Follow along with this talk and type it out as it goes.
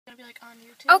be like on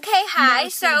YouTube. Okay, hi.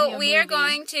 So we are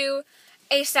going to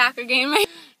a soccer game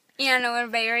and we're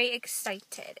very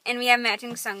excited. And we have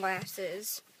matching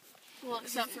sunglasses. Well,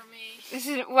 except for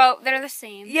me. Well, they're the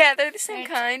same. Yeah, they're the same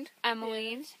kind.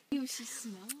 Emily's. You should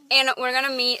smell. And we're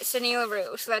gonna meet Sydney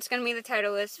LEROUX, so that's gonna be the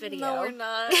title of this video. No, we're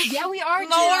not. Yeah, we are. No,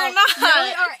 we're not. No,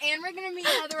 we are. And we're gonna meet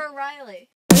Heather O'Reilly.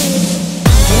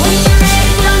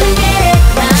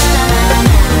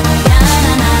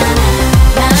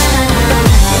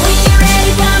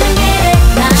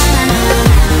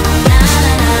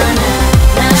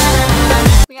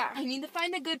 I need to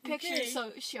find a good picture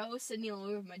so show Sydney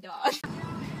LEROUX with my dog.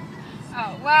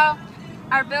 Oh, well,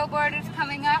 our billboard is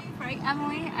coming up, right,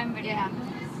 Emily? I'm video.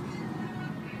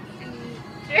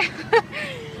 Yeah.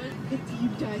 If you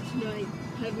die tonight,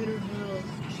 heaven or hell?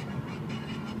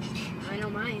 I know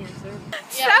my answer.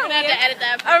 Yeah, we're gonna have to edit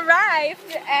that.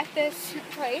 Arrived at this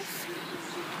place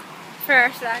for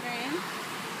our soccer game.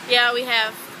 Yeah, we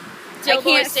have.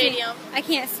 Dilboy Stadium. I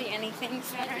can't see anything,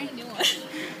 sorry.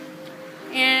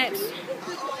 And it's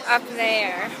up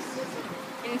there.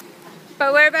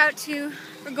 But we're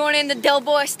going in the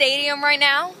Dilboy Stadium right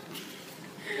now.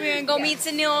 We're gonna go meet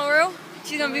Sydney LEROUX.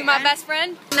 She's gonna be my best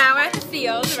friend. Now we're at the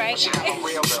field, right? This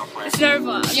is our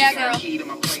vlog. Yeah, girl.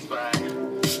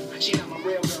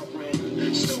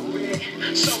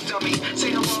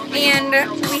 And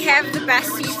we have the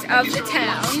best seats of the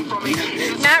town.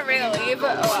 Not really,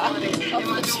 but of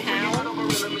the town.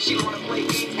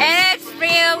 And it's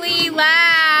really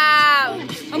loud.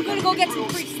 I'm gonna go get some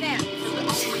free snacks.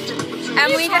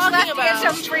 And we just left to get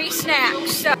some free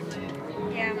snacks. So.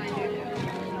 Yeah, mine do.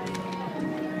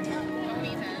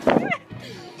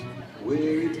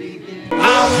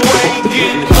 I'm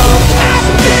waking up, I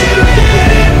feel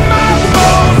it in my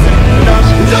bones.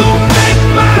 Don't make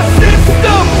my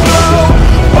system blow.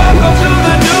 Welcome to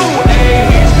the new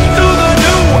age, to the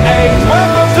new age.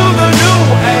 Welcome to the new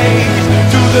age,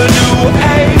 to the new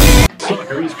age.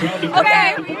 Okay,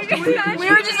 we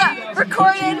were just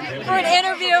recorded for an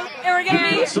interview, and we're gonna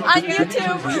be on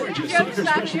YouTube.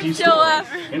 She's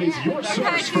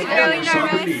really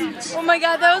nervous. Oh my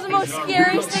god, that was the most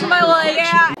scariest thing in my life.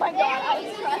 Yeah.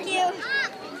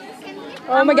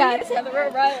 Oh my god, it's Heather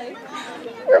O'Reilly.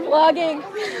 We're vlogging.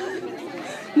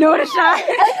 No one is shy.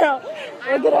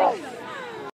 Look at us.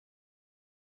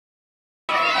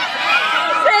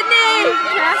 Sydney!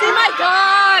 See my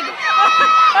dog!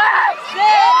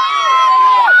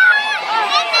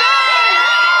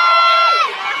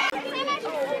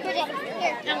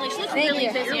 Emily, she looks really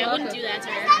busy. I wouldn't do that to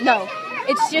her. No,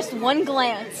 it's just one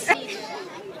glance.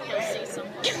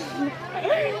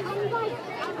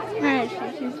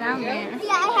 She's down there.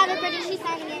 Yeah, I have it, but she's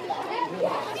signing it.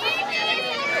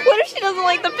 What if she doesn't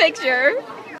like the picture?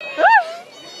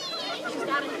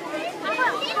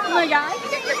 Oh my god.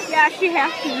 Yeah, she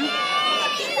has to.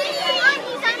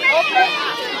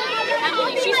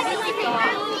 Emily, she's really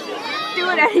bad. Do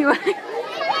it anyway.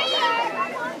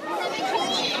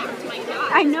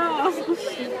 I know.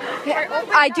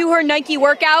 I do her Nike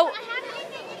workout.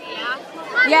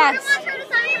 Yes.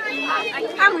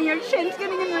 Emily, your chin's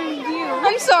getting in the view.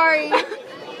 I'm sorry. I'm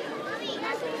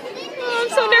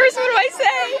so nervous. What do I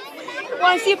say?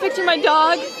 Want to see a picture of my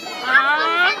dog?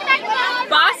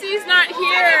 Bossy's not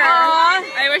here.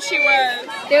 I wish he was.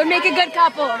 They would make a good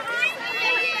couple.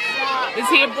 Is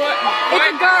he a boy? It's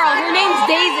a girl. Her name's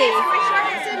Daisy.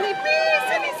 Sydney, please.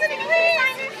 Sydney, please.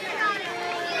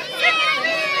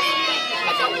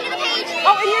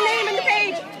 Oh, and your name in the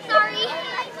page. Sorry.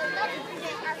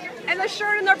 And the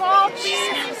shirt and their ball, please.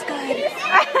 Sounds good.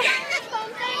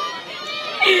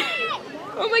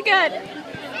 Oh my god.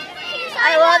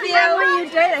 I love you. Emily, you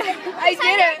did it. I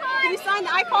did it. Can you sign the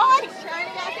iPod?